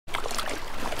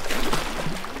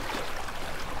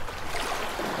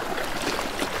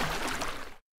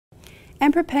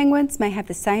Emperor penguins may have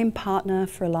the same partner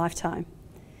for a lifetime.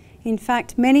 In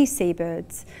fact, many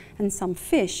seabirds and some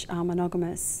fish are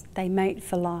monogamous. They mate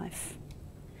for life.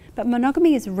 But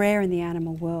monogamy is rare in the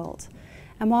animal world.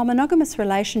 And while monogamous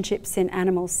relationships in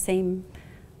animals seem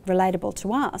relatable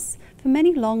to us, for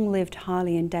many long-lived,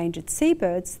 highly endangered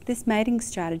seabirds, this mating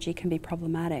strategy can be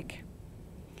problematic.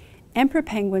 Emperor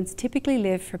penguins typically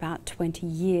live for about 20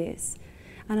 years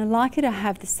and are likely to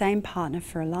have the same partner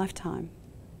for a lifetime.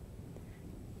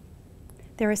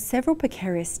 There are several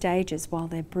precarious stages while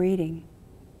they're breeding.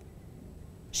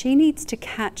 She needs to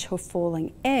catch her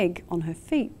falling egg on her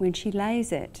feet when she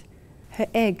lays it. Her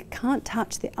egg can't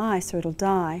touch the ice or it'll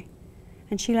die,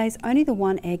 and she lays only the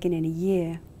one egg in a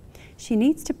year. She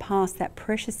needs to pass that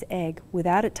precious egg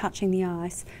without it touching the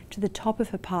ice to the top of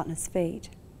her partner's feet.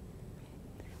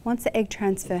 Once the egg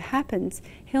transfer happens,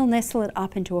 he'll nestle it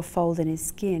up into a fold in his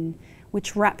skin,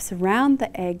 which wraps around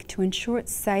the egg to ensure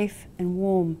it's safe and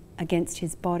warm against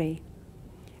his body.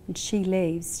 And she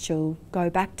leaves, she'll go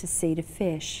back to sea to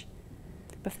fish.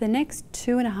 But for the next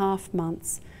 2.5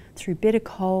 months, through bitter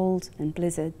cold and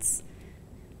blizzards,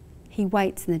 he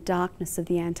waits in the darkness of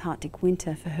the Antarctic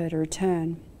winter for her to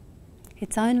return.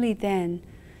 It's only then,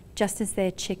 just as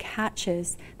their chick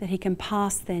hatches, that he can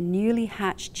pass their newly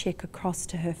hatched chick across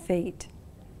to her feet.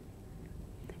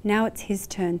 Now it's his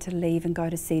turn to leave and go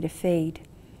to sea to feed.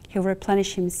 He'll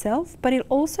replenish himself, but he'll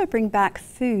also bring back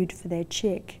food for their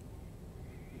chick.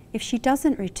 If she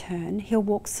doesn't return, he'll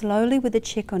walk slowly with the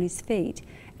chick on his feet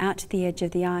out to the edge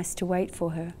of the ice to wait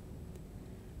for her.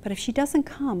 But if she doesn't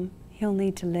come, he'll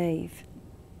need to leave.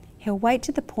 He'll wait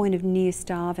to the point of near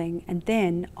starving, and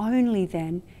then, only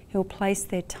then, he'll place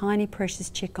their tiny precious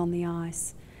chick on the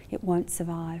ice. It won't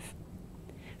survive.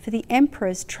 For the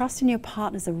emperors, trust in your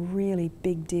partner is a really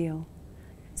big deal.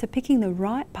 So picking the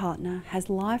right partner has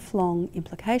lifelong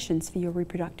implications for your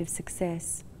reproductive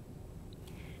success.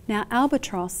 Now,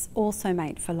 albatross also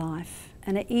mate for life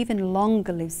and are even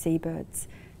longer-lived seabirds,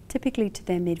 typically to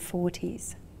their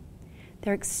mid-40s.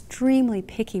 They're extremely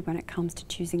picky when it comes to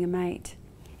choosing a mate.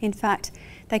 In fact,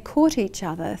 they court each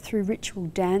other through ritual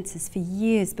dances for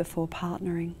years before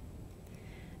partnering.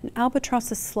 An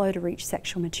albatross is slow to reach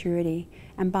sexual maturity,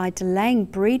 and by delaying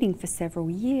breeding for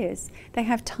several years, they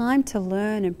have time to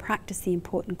learn and practice the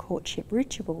important courtship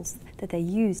rituals that they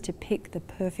use to pick the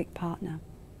perfect partner.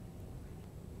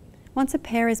 Once a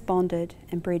pair is bonded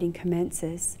and breeding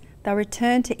commences, they'll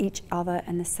return to each other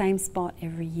and the same spot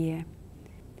every year.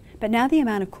 But now the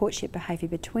amount of courtship behaviour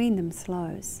between them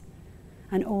slows,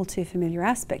 an all too familiar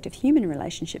aspect of human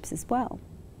relationships as well.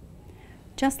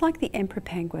 Just like the emperor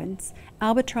penguins,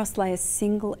 albatross lay a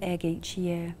single egg each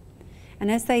year, and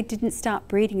as they didn't start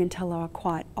breeding until they were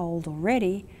quite old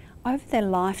already, over their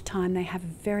lifetime they have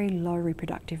a very low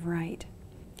reproductive rate.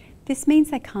 This means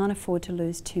they can't afford to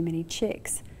lose too many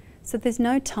chicks, so there's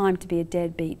no time to be a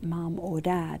deadbeat mum or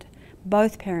dad.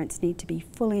 Both parents need to be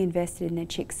fully invested in their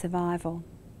chick's survival.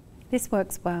 This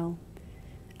works well.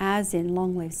 As in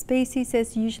long-lived species,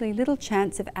 there's usually little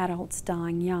chance of adults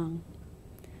dying young.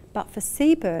 But for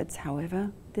seabirds,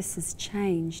 however, this has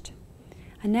changed.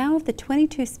 And now of the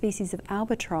 22 species of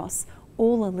albatross,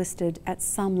 all are listed at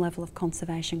some level of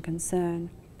conservation concern.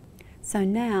 So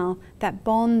now, that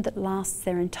bond that lasts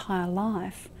their entire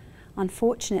life,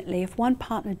 unfortunately, if one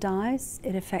partner dies,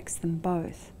 it affects them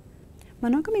both.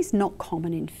 Monogamy is not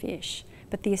common in fish,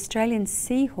 but the Australian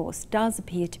seahorse does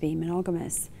appear to be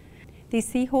monogamous. These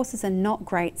seahorses are not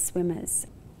great swimmers,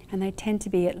 and they tend to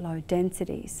be at low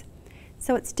densities.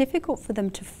 So it's difficult for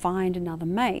them to find another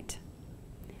mate.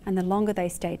 And the longer they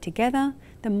stay together,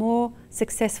 the more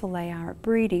successful they are at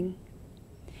breeding.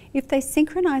 If they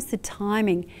synchronise the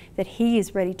timing that he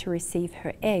is ready to receive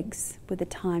her eggs with the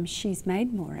time she's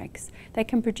made more eggs, they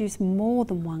can produce more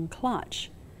than one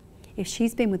clutch. If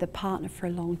she's been with a partner for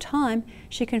a long time,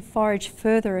 she can forage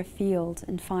further afield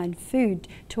and find food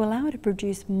to allow her to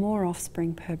produce more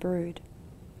offspring per brood.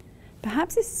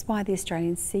 Perhaps this is why the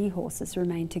Australian seahorses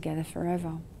remain together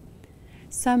forever.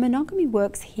 So monogamy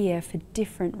works here for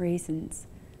different reasons.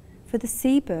 For the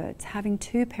seabirds, having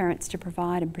two parents to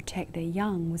provide and protect their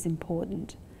young was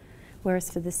important, whereas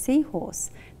for the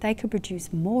seahorse, they could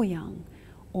produce more young,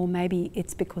 or maybe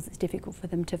it's because it's difficult for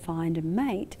them to find a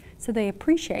mate, so they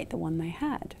appreciate the one they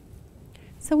had.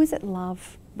 So is it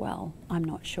love? Well, I'm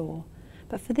not sure.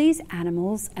 But for these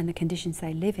animals and the conditions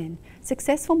they live in,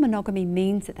 successful monogamy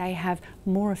means that they have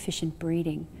more efficient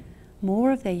breeding.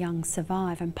 More of their young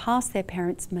survive and pass their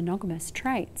parents' monogamous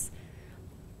traits,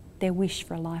 their wish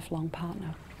for a lifelong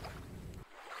partner.